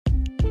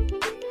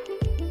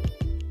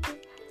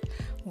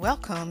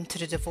Welcome to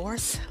the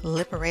Divorce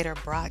Liberator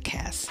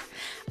broadcast.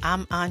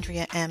 I'm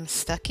Andrea M.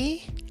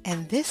 Stuckey,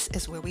 and this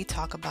is where we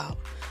talk about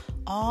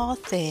all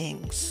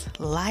things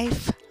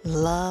life,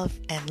 love,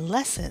 and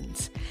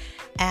lessons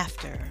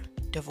after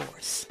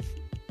divorce.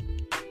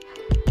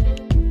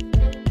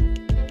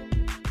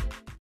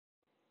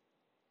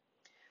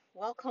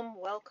 Welcome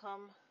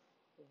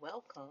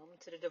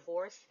to the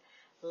Divorce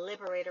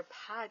Liberator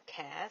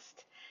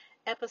podcast,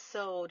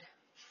 episode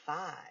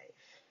 5.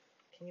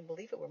 Can you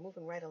believe it? We're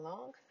moving right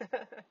along.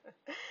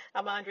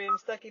 I'm Andrea M.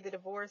 Stuckey, the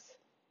Divorce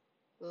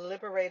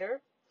Liberator,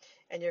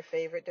 and your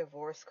favorite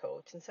divorce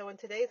coach. And so in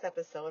today's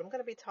episode, I'm going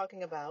to be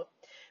talking about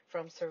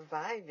from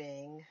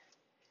surviving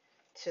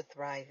to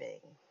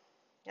thriving.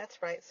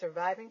 That's right,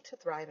 surviving to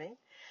thriving,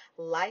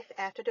 life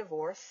after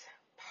divorce,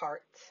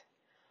 part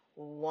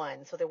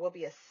 1. So there will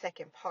be a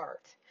second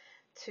part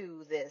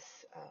to this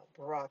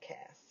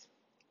broadcast.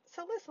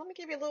 So listen, let me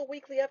give you a little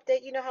weekly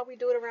update. You know how we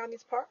do it around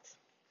these parts.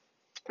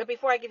 But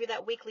before I give you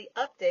that weekly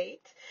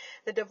update,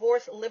 the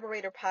Divorce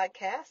Liberator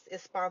podcast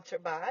is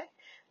sponsored by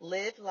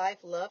Live Life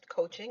Loved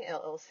Coaching,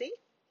 LLC.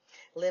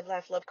 Live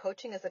Life Loved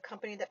Coaching is a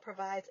company that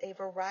provides a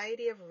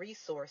variety of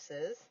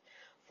resources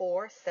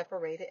for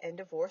separated and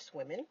divorced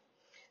women,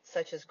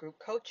 such as group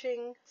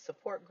coaching,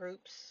 support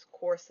groups,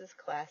 courses,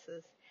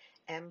 classes,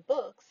 and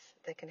books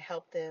that can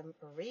help them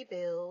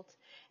rebuild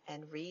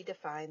and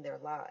redefine their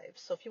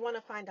lives. So if you want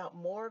to find out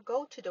more,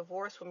 go to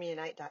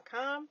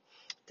divorcewomenunite.com,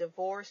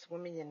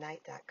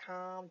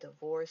 divorcewomenunite.com,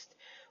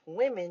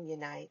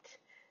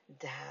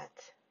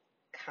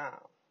 divorcewomenunite.com.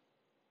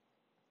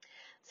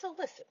 So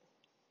listen,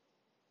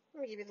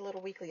 let me give you the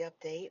little weekly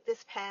update.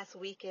 This past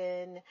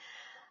weekend,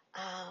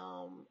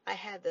 I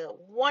had the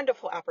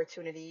wonderful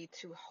opportunity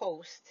to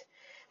host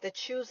the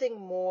Choosing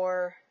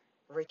More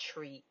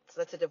retreat. So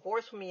that's a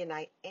Divorce Women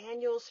Unite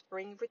annual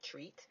spring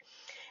retreat.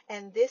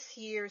 And this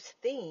year's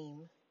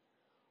theme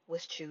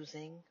was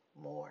choosing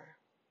more.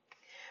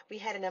 We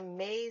had an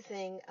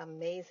amazing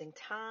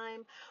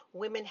time.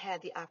 Women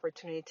had the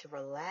opportunity to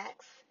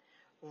relax,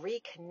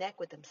 reconnect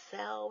with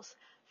themselves,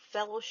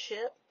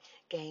 fellowship,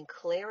 gain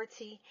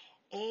clarity,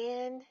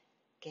 and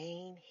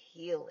gain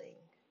healing.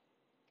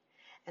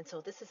 And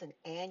so this is an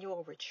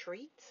annual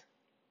retreat.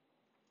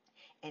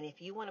 And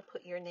if you want to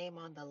put your name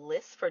on the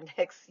list for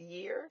next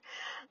year,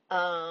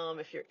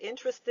 if you're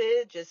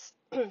interested, just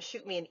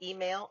shoot me an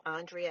email,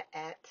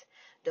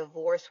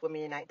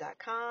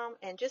 Andrea@divorcewomenunite.com,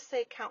 and just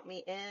say count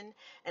me in,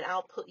 and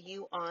I'll put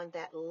you on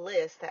that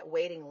list, that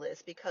waiting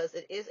list, because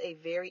it is a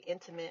very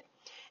intimate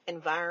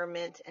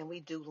environment, and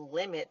we do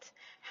limit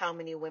how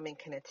many women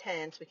can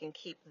attend, so we can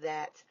keep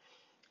that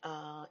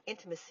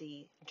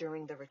intimacy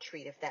during the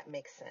retreat, if that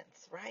makes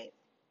sense, right?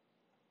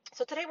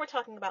 So today we're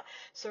talking about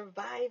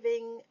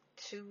surviving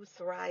to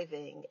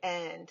thriving,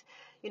 and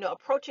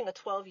approaching a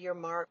 12-year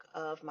mark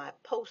of my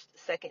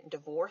post-second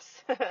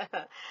divorce.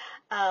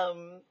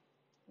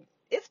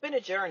 It's been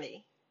a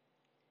journey,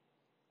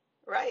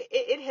 right?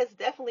 It has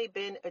definitely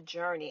been a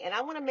journey, and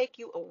I want to make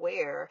you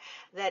aware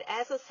that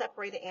as a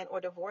separated and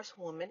or divorced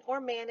woman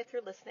or man, if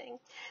you're listening,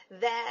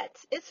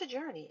 that it's a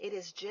journey. It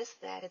is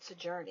just that, it's a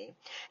journey.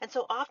 And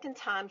so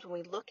oftentimes when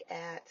we look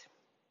at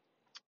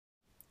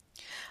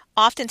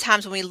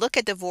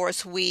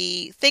divorce,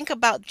 we think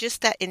about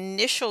just that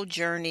initial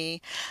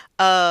journey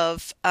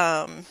of,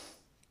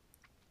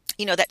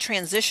 that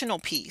transitional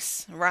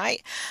piece,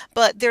 right?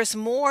 But there's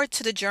more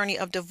to the journey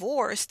of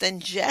divorce than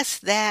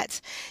just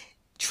that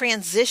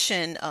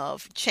transition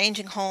of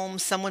changing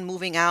homes, someone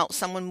moving out,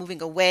 someone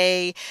moving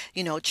away,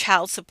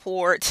 child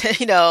support,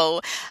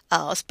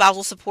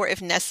 spousal support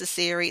if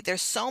necessary.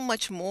 There's so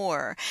much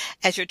more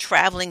as you're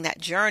traveling that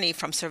journey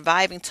from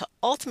surviving to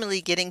ultimately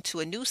getting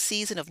to a new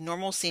season of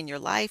normalcy in your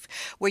life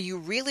where you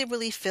really,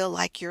 really feel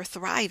like you're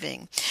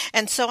thriving.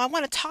 And so I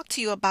want to talk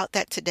to you about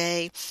that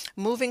today,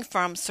 moving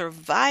from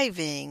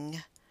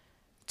surviving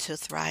to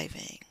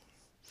thriving.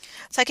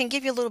 So I can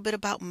give you a little bit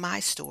about my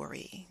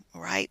story,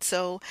 right?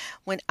 So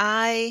when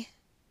I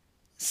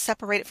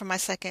separated from my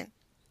second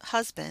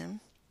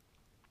husband,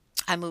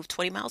 I moved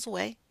 20 miles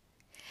away,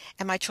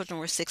 and my children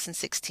were 6 and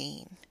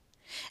 16.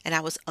 And I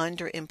was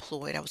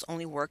underemployed. I was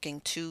only working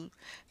 2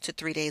 to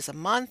 3 days a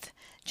month,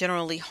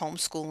 generally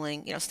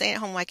homeschooling, staying at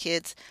home with my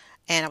kids,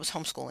 and I was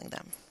homeschooling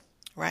them,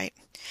 right?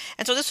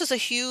 And so this was a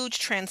huge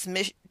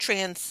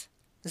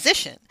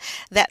transition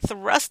that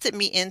thrusted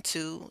me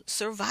into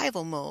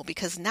survival mode,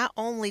 because not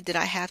only did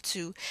I have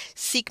to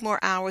seek more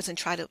hours and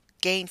try to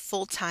gain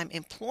full-time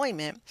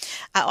employment,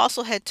 I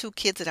also had 2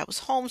 kids that I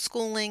was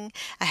homeschooling.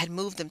 I had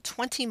moved them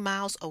 20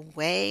 miles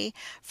away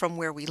from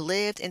where we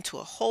lived into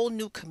a whole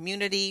new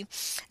community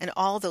and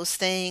all those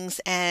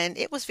things, and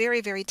it was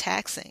very, very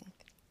taxing.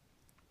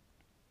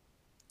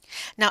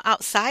 Now,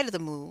 outside of the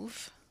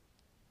move,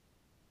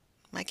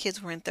 my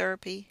kids were in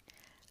therapy.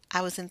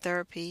 I was in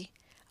therapy.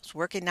 I was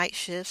working night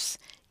shifts,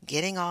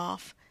 getting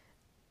off,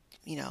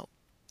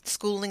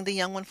 schooling the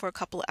young one for a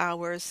couple of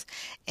hours,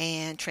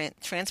 and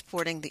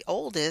transporting the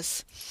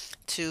oldest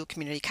to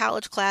community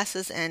college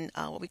classes and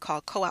what we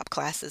call co-op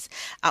classes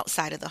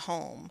outside of the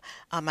home.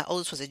 My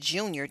oldest was a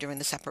junior during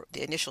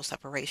the initial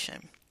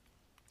separation.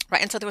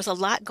 Right. And so there was a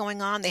lot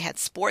going on. They had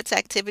sports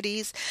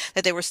activities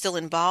that they were still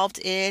involved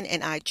in,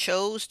 and I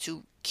chose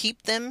to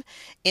keep them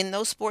in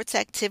those sports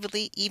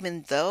activity,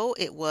 even though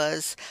it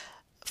was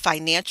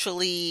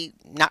financially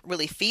not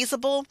really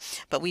feasible,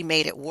 but we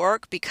made it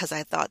work because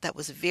I thought that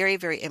was very,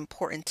 very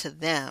important to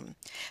them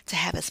to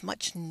have as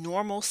much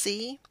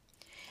normalcy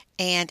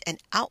and an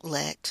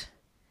outlet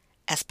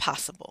as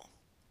possible.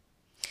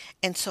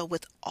 And so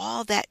with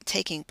all that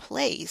taking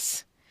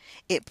place,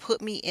 it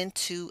put me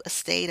into a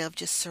state of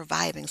just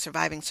surviving,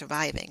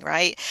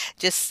 right?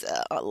 Just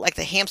like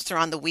the hamster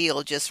on the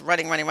wheel, just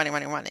running,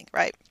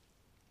 right?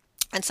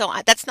 And so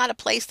that's not a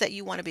place that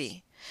you want to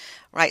be,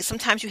 right?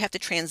 Sometimes you have to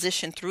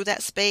transition through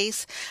that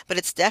space, but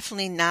it's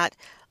definitely not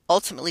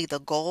ultimately the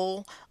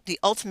goal. The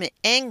ultimate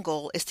end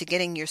goal is to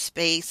getting your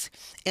space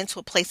into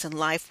a place in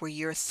life where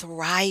you're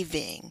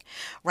thriving,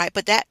 right?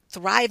 But that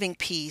thriving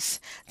piece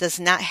does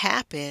not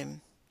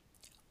happen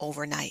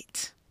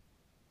overnight.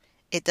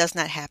 It does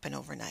not happen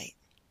overnight.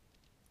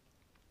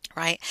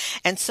 Right?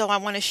 And so I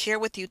want to share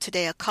with you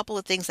today a couple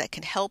of things that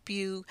can help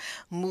you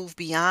move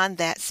beyond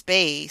that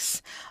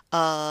space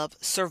of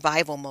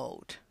survival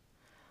mode.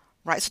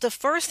 Right? So the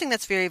first thing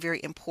that's very, very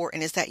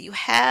important is that you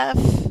have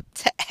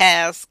to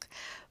ask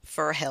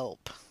for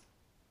help.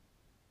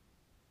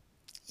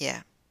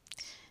 Yeah,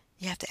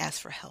 you have to ask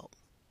for help.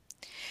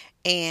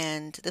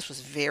 And this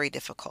was very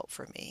difficult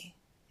for me,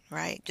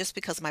 right? Just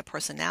because of my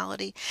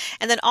personality.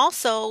 And then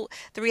also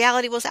the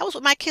reality was I was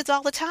with my kids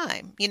all the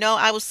time.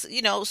 I was,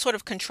 sort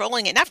of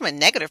controlling it, not from a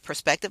negative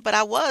perspective, but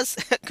I was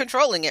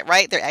controlling it,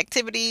 right? Their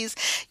activities,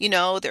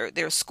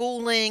 their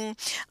schooling,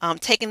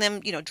 taking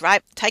them,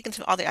 taking them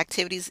to all their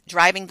activities,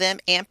 driving them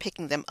and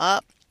picking them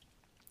up.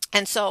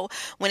 And so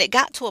when it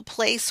got to a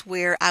place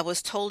where I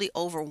was totally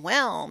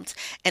overwhelmed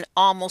and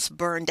almost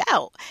burned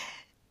out,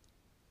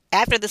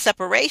 after the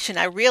separation,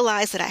 I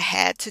realized that I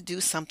had to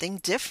do something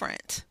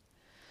different.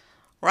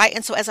 Right?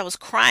 And so as I was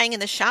crying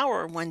in the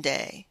shower one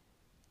day,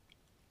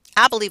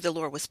 I believe the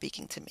Lord was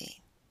speaking to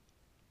me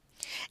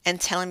and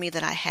telling me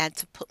that I had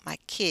to put my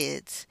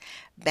kids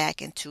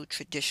back into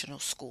traditional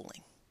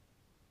schooling.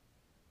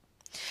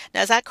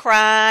 Now, as I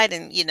cried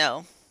and,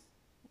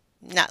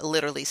 not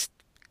literally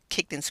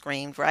kicked and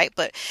screamed, right?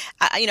 But,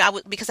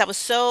 because I was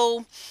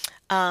so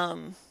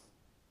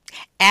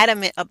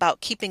adamant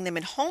about keeping them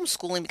in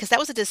homeschooling because that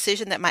was a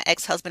decision that my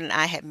ex-husband and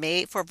I had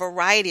made for a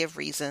variety of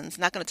reasons.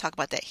 I'm not going to talk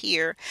about that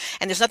here.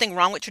 And there's nothing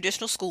wrong with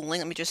traditional schooling.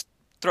 Let me just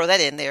throw that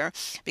in there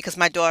because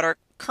my daughter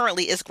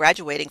currently is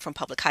graduating from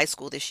public high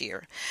school this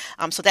year.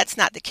 So that's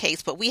not the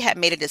case, but we had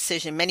made a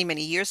decision many,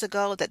 many years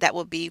ago that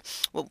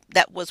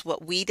was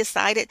what we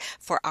decided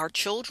for our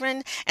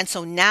children. And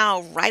so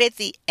now right at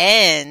the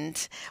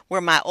end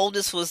where my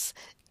oldest was,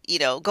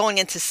 going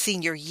into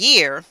senior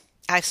year,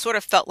 I sort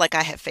of felt like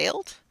I had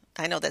failed.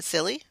 I know that's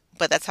silly,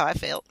 but that's how I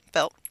felt.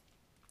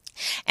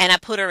 And I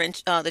put her in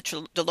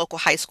the local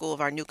high school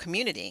of our new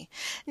community.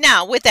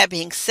 Now, with that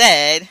being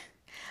said,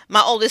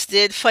 my oldest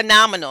did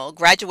phenomenal.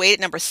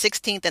 Graduated number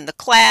 16th in the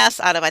class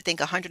out of, I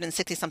think,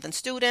 160 something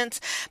students.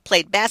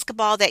 Played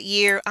basketball that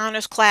year,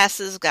 honors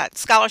classes, got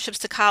scholarships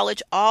to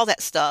college, all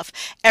that stuff.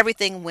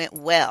 Everything went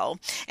well.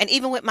 And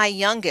even with my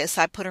youngest,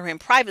 I put her in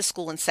private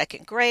school in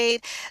second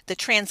grade. The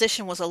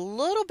transition was a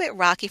little bit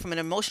rocky from an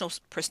emotional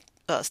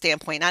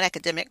standpoint, not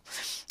academic,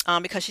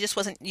 because she just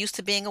wasn't used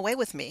to being away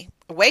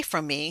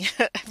from me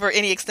for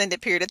any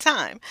extended period of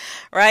time,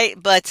 right?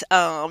 But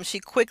she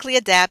quickly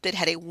adapted,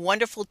 had a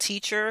wonderful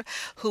teacher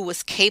who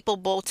was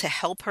capable to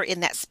help her in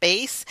that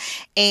space,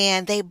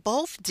 and they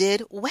both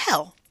did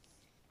well.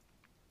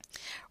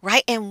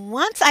 Right. And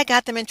once I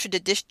got them into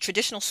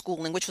traditional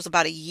schooling, which was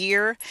about a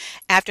year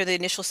after the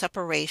initial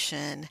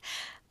separation,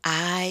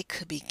 I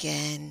could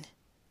begin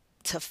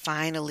to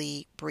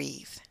finally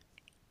breathe.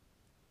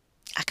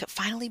 I could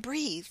finally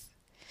breathe.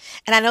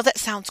 And I know that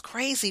sounds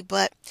crazy,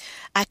 but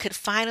I could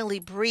finally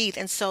breathe.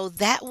 And so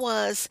that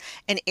was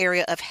an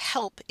area of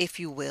help, if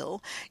you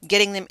will,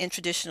 getting them in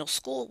traditional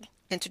school,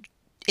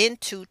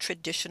 into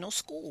traditional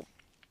school.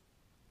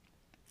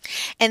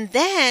 And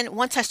then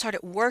once I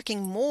started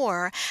working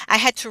more, I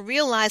had to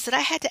realize that I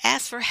had to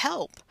ask for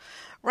help.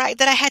 Right?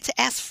 That I had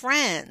to ask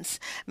friends,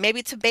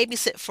 maybe to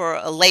babysit for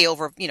a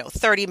layover,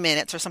 30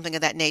 minutes or something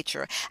of that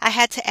nature. I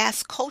had to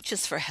ask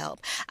coaches for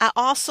help. I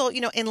also,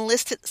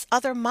 enlisted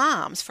other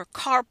moms for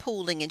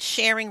carpooling and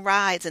sharing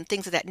rides and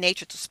things of that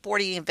nature to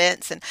sporting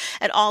events and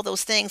all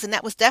those things. And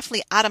that was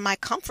definitely out of my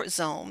comfort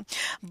zone,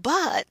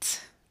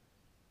 but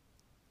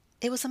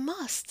it was a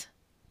must.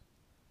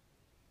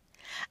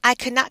 I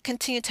could not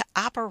continue to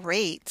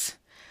operate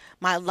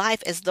my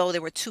life as though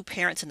there were two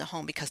parents in the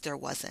home because there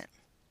wasn't.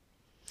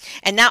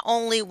 And not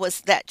only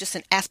was that just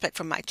an aspect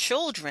for my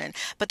children,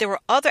 but there were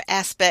other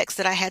aspects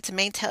that I had to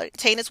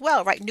maintain as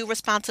well, right? New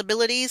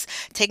responsibilities,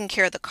 taking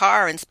care of the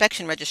car,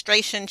 inspection,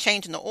 registration,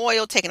 changing the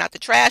oil, taking out the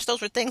trash.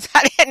 Those were things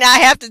I did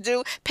not have to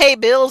do. Pay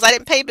bills. I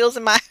didn't pay bills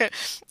in my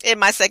in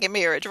my second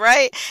marriage,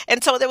 right?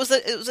 And so it was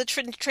a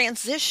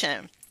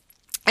transition.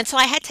 And so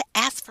I had to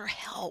ask for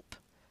help.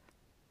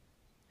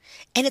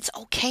 And it's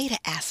okay to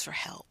ask for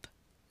help.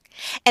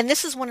 And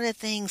this is one of the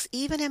things,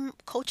 even in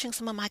coaching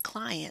some of my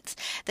clients,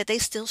 that they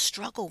still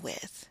struggle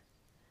with.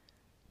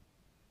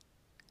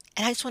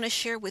 And I just want to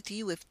share with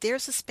you, if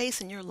there's a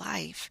space in your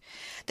life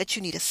that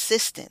you need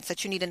assistance,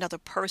 that you need another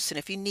person,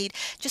 if you need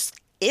just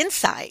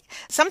insight,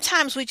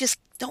 sometimes we just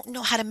don't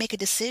know how to make a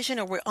decision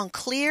or we're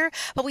unclear,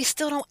 but we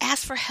still don't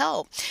ask for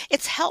help.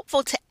 It's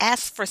helpful to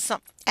ask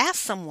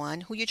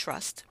someone who you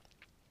trust,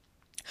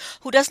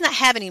 who does not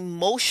have an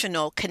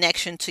emotional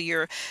connection to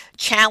your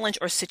challenge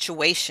or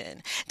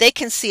situation. They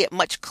can see it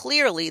much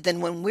clearly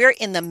than when we're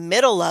in the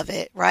middle of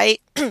it,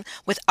 right?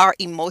 With our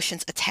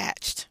emotions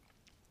attached.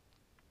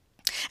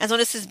 And so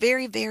this is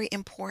very, very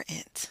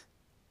important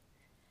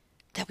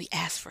that we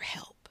ask for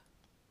help.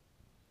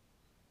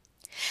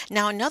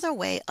 Now, another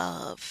way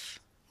of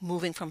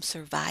moving from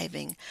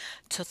surviving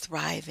to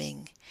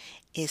thriving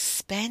is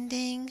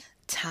spending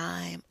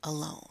time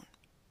alone.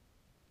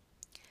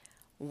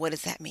 What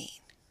does that mean?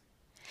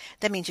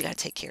 That means you got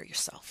to take care of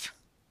yourself.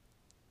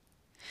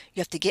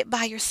 You have to get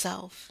by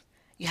yourself.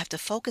 You have to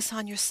focus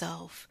on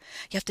yourself.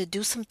 You have to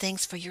do some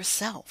things for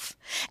yourself.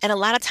 And a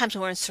lot of times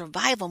when we're in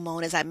survival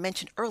mode, as I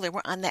mentioned earlier,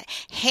 we're on that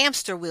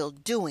hamster wheel,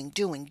 doing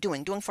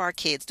for our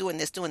kids, doing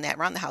this, doing that,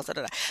 around the house, da,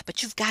 da, da.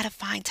 But you've got to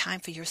find time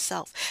for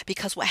yourself,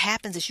 because what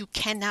happens is you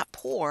cannot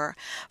pour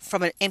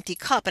from an empty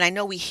cup. And I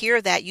know we hear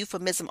that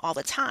euphemism all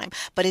the time,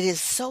 but it is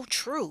so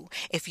true.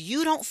 If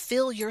you don't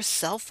fill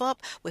yourself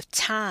up with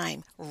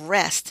time,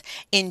 rest,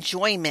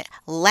 enjoyment,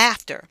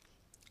 laughter,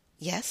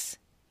 yes,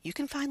 you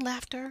can find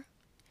laughter.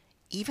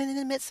 Even in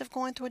the midst of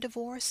going through a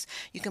divorce,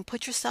 you can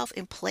put yourself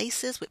in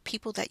places with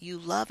people that you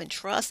love and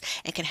trust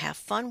and can have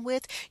fun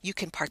with. You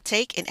can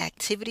partake in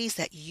activities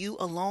that you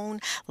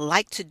alone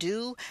like to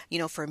do. You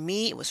know, for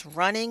me, it was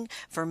running.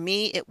 For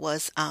me, it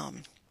was,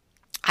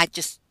 I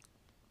just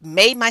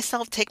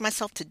take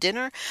myself to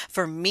dinner.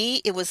 For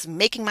me, it was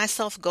making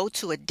myself go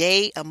to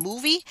a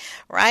movie,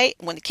 right?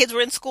 When the kids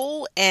were in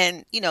school,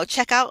 and,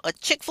 check out a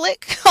chick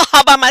flick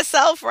all by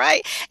myself,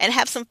 right? And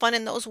have some fun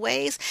in those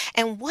ways.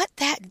 And what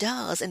that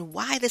does, and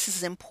why this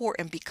is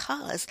important,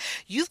 because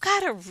you've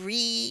got to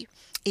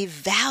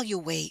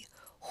reevaluate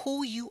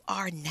who you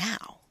are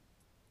now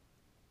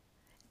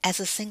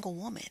as a single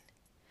woman.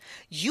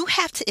 You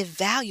have to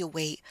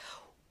evaluate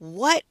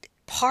what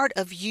part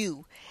of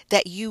you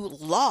that you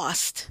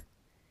lost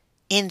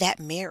in that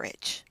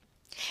marriage.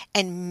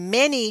 And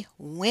many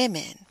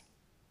women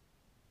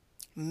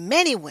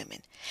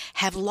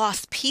have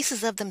lost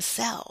pieces of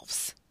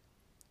themselves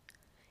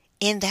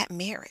in that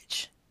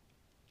marriage.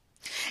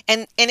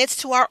 And it's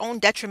to our own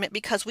detriment,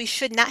 because we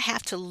should not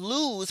have to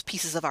lose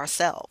pieces of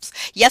ourselves.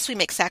 Yes, we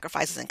make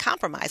sacrifices and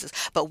compromises,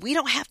 but we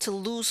don't have to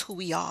lose who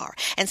we are.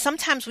 And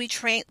sometimes we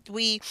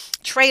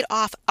trade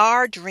off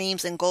our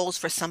dreams and goals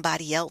for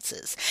somebody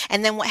else's.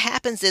 And then what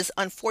happens is,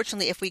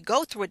 unfortunately, if we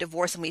go through a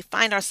divorce and we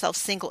find ourselves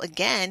single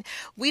again,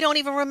 we don't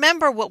even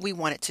remember what we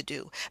wanted to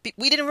do.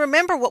 We didn't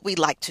remember what we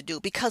liked to do,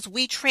 because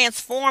we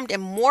transformed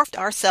and morphed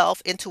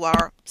ourselves into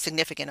our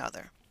significant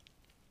other.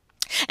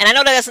 And I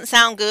know that doesn't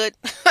sound good,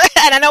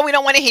 and I know we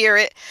don't want to hear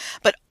it,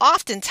 but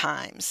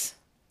oftentimes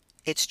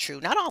it's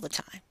true. Not all the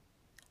time,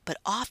 but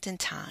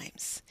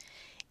oftentimes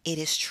it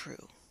is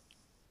true.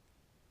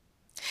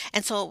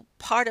 And so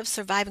part of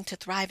surviving to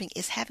thriving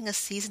is having a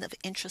season of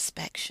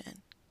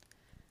introspection,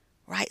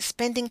 right?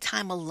 Spending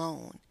time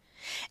alone,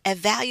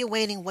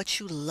 evaluating what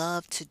you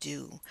love to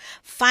do,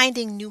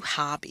 finding new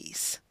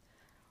hobbies,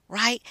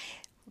 right?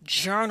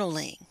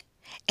 Journaling.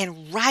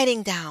 And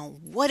writing down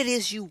what it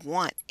is you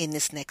want in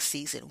this next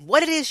season,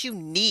 what it is you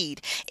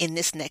need in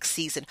this next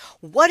season.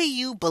 What do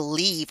you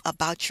believe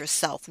about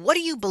yourself? What do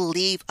you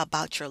believe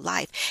about your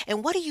life?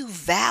 And what do you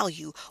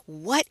value?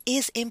 What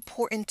is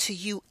important to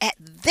you at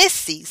this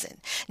season?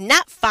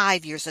 Not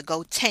 5 years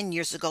ago, 10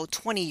 years ago,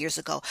 20 years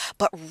ago,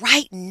 but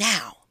right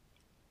now.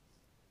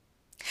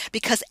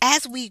 Because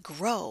as we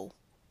grow,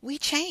 we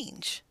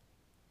change.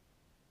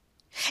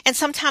 And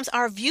sometimes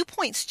our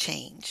viewpoints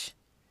change.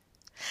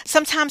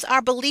 Sometimes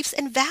our beliefs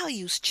and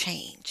values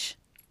change.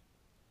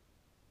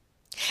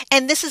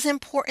 And this is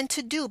important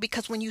to do,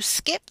 because when you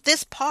skip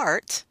this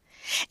part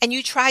and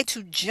you try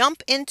to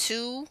jump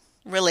into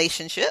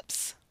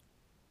relationships,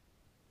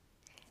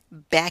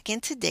 back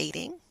into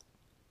dating,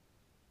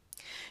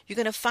 you're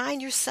going to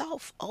find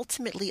yourself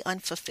ultimately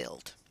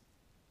unfulfilled.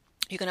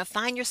 You're going to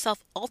find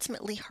yourself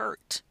ultimately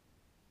hurt,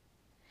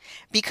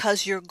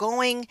 because you're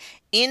going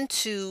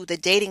into the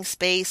dating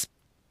space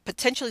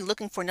potentially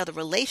looking for another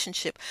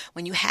relationship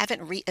when you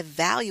haven't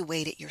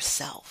reevaluated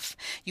yourself.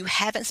 You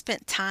haven't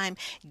spent time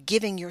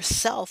giving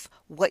yourself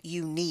what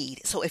you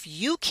need. So if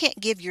you can't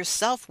give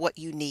yourself what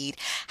you need,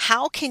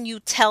 how can you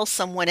tell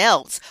someone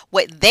else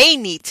what they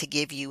need to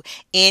give you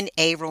in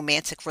a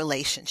romantic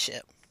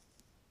relationship?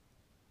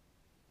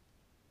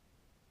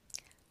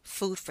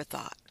 Food for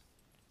thought.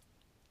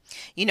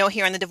 You know,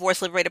 here on the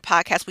Divorce Liberator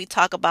podcast, we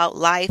talk about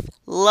life,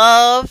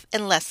 love,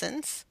 and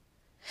lessons.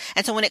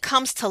 And so when it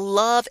comes to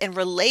love and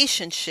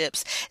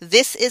relationships,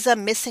 this is a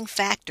missing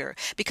factor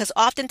because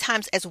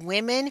oftentimes as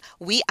women,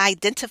 we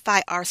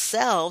identify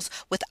ourselves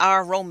with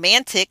our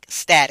romantic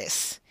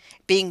status.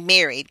 Being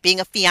married, being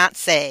a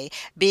fiance,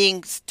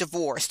 being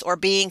divorced, or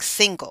being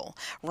single,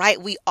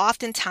 right? We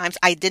oftentimes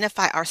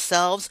identify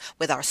ourselves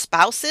with our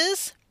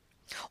spouses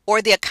or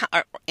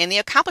in the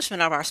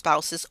accomplishment of our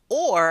spouses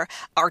or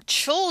our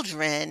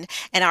children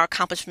and our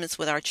accomplishments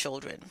with our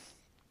children,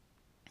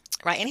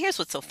 right? And here's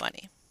what's so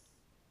funny.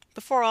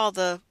 Before all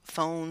the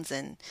phones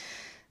and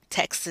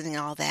texting and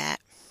all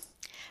that,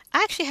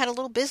 I actually had a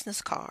little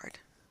business card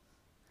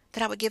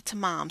that I would give to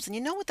moms. And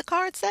you know what the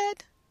card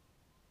said?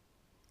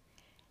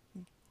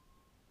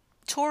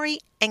 Tori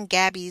and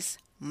Gabby's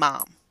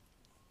mom.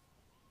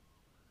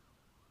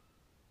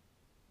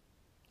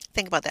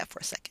 Think about that for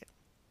a second.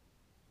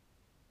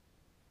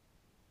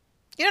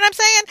 You know what I'm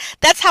saying?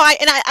 That's how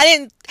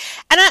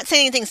I'm not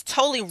saying anything's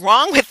totally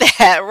wrong with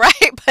that,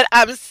 right? But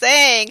I'm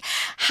saying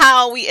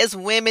how we as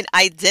women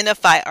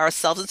identify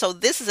ourselves. And so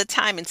this is a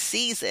time and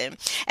season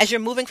as you're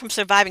moving from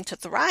surviving to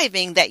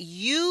thriving that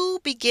you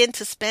begin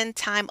to spend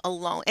time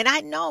alone. And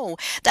I know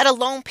that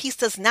alone piece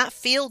does not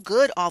feel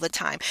good all the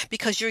time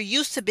because you're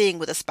used to being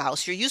with a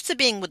spouse, you're used to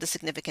being with a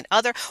significant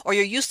other, or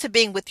you're used to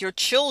being with your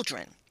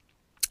children.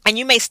 And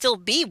you may still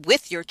be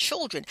with your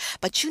children,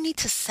 but you need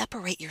to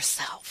separate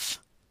yourself.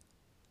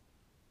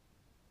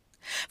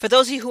 For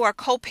those of you who are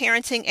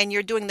co-parenting and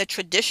you're doing the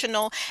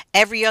traditional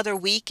every other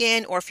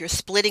weekend, or if you're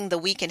splitting the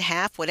week in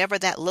half, whatever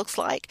that looks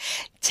like,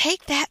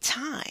 take that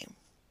time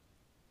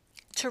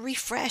to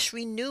refresh,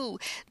 renew,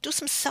 do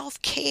some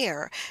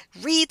self-care,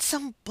 read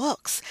some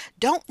books.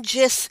 Don't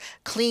just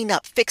clean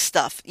up, fix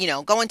stuff,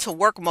 go into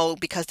work mode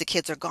because the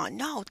kids are gone.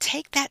 No,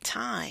 take that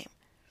time.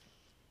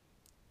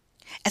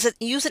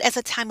 Use it as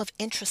a time of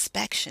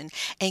introspection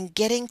and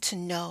getting to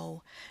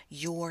know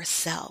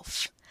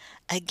yourself.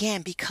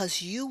 Again,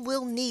 because you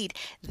will need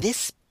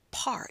this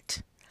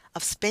part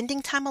of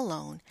spending time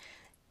alone,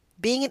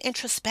 being in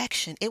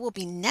introspection. It will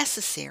be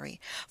necessary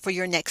for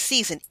your next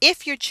season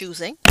if you're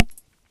choosing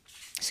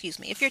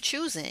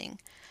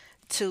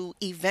to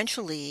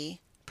eventually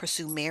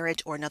pursue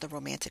marriage or another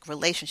romantic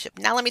relationship.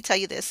 Now, let me tell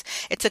you this.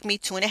 It took me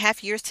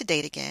 2.5 years to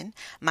date again.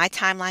 My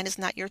timeline is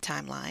not your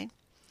timeline.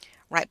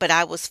 Right. But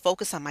I was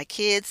focused on my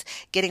kids,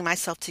 getting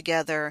myself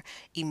together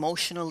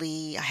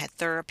emotionally. I had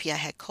therapy, I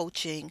had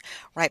coaching,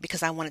 right?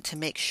 Because I wanted to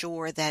make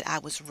sure that I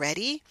was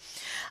ready.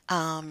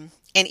 And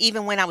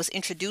even when I was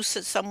introduced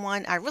to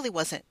someone, I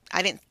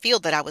didn't feel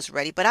that I was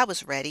ready, but I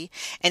was ready.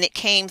 And it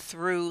came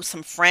through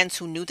some friends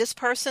who knew this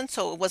person.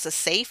 So it was a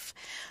safe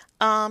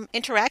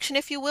interaction,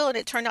 if you will. And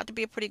it turned out to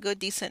be a pretty good,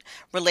 decent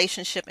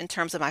relationship in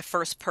terms of my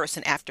first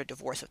person after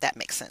divorce, if that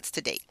makes sense,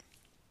 to date.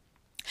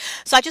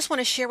 So I just want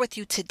to share with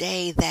you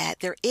today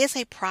that there is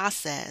a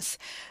process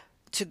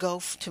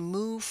to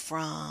move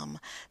from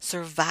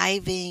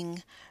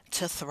surviving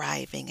to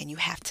thriving, and you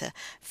have to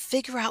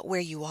figure out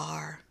where you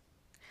are,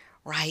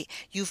 right?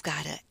 You've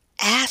got to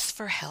ask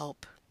for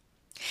help,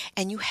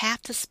 and you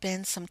have to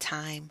spend some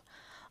time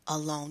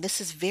alone.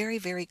 This is very,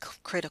 very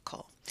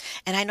critical.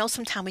 And I know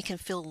sometimes we can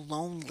feel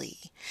lonely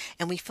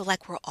and we feel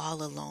like we're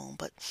all alone,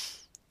 but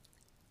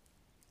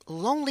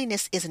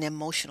loneliness is an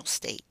emotional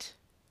state.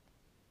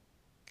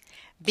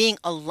 Being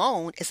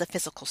alone is a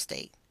physical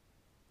state.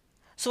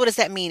 So what does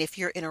that mean? If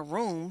you're in a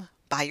room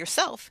by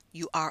yourself,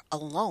 you are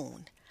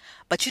alone.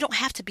 But you don't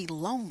have to be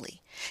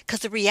lonely, because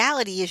the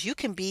reality is you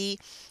can be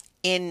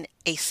in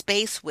a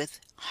space with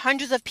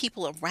hundreds of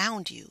people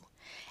around you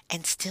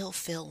and still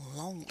feel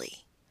lonely.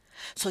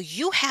 So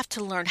you have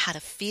to learn how to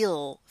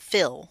fill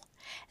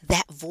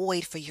that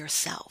void for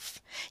yourself.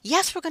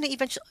 Yes, we're going to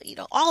eventually,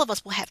 all of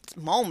us will have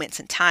moments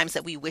and times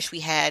that we wish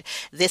we had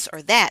this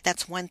or that.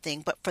 That's one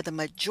thing. But for the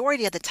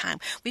majority of the time,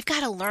 we've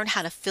got to learn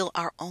how to fill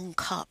our own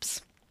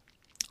cups.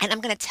 And I'm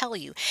going to tell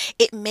you,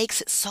 it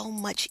makes it so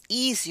much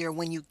easier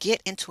when you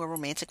get into a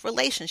romantic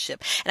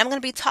relationship. And I'm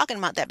going to be talking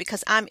about that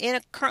because I'm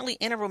currently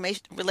in a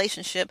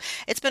relationship.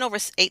 It's been over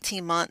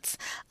 18 months.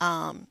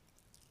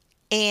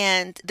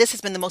 And this has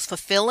been the most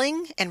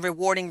fulfilling and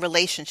rewarding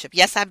relationship.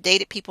 Yes, I've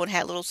dated people and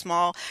had little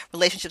small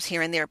relationships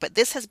here and there, but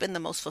this has been the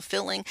most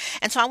fulfilling.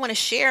 And so I want to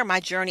share my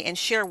journey and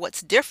share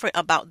what's different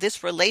about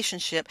this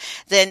relationship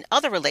than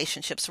other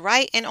relationships,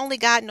 right? And only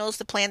God knows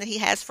the plan that He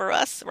has for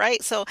us,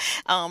 right? So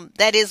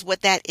that is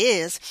what that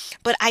is.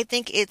 But I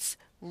think it's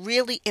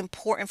really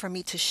important for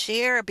me to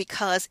share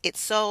because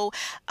it's so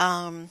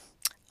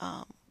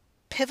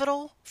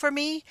pivotal for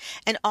me,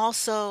 and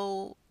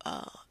also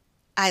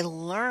I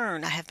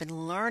have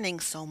been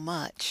learning so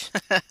much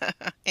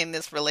in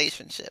this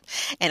relationship,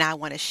 and I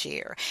want to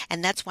share.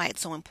 And that's why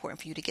it's so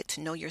important for you to get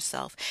to know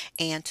yourself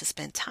and to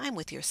spend time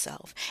with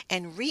yourself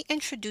and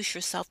reintroduce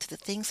yourself to the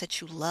things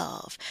that you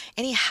love,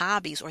 any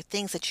hobbies or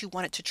things that you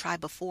wanted to try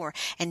before.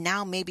 And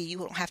now maybe you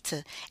don't have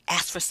to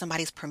ask for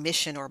somebody's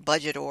permission or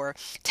budget or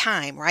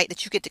time, right?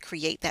 That you get to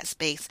create that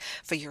space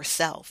for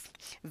yourself.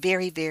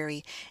 Very,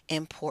 very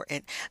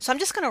important. So I'm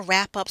just going to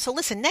wrap up. So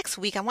listen, next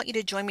week, I want you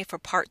to join me for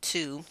part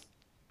 2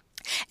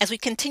 as we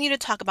continue to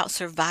talk about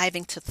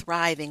surviving to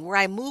thriving, where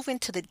I move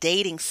into the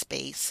dating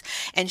space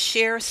and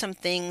share some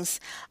things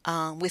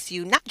with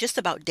you, not just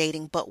about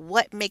dating, but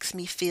what makes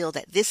me feel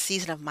that this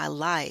season of my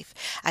life,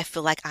 I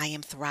feel like I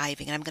am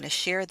thriving. And I'm going to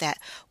share that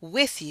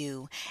with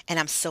you. And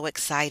I'm so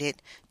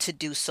excited to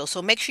do so.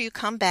 So make sure you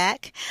come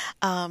back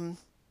and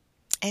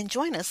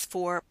join us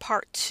for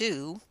part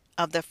 2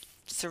 of the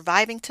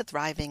Surviving to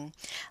Thriving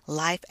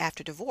Life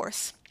After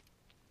Divorce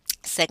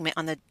segment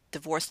on the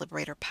Divorce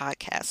Liberator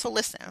podcast. So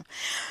listen,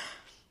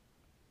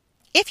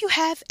 if you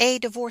have a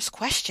divorce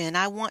question,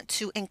 I want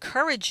to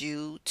encourage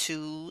you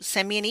to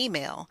send me an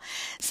email.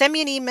 Send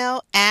me an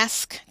email,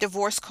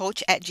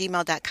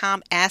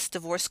 askdivorcecoach@gmail.com,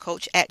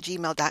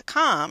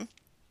 askdivorcecoach@gmail.com,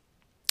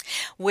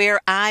 where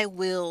I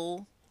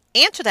will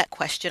answer that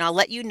question. I'll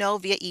let you know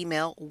via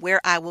email where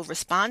I will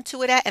respond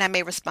to it at, and I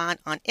may respond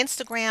on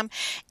Instagram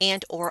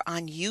and or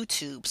on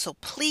YouTube. So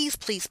please,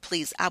 please,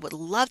 please, I would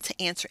love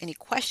to answer any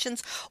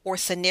questions or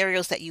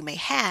scenarios that you may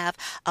have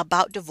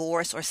about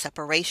divorce or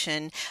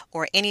separation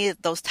or any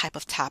of those type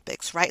of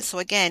topics, right? So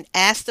again,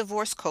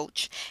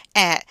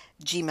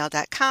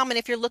 askdivorcecoach@gmail.com. And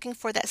if you're looking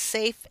for that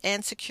safe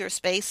and secure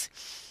space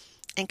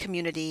and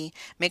community,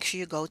 make sure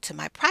you go to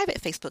my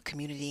private Facebook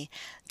community,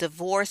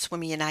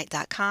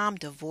 divorcewomenunite.com,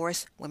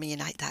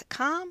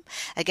 divorcewomenunite.com.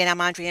 Again,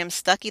 I'm Andrea M.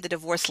 Stuckey, the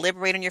Divorce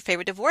Liberator and your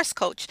favorite divorce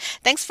coach.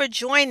 Thanks for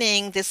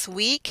joining this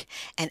week,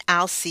 and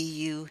I'll see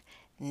you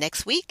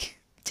next week.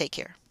 Take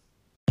care.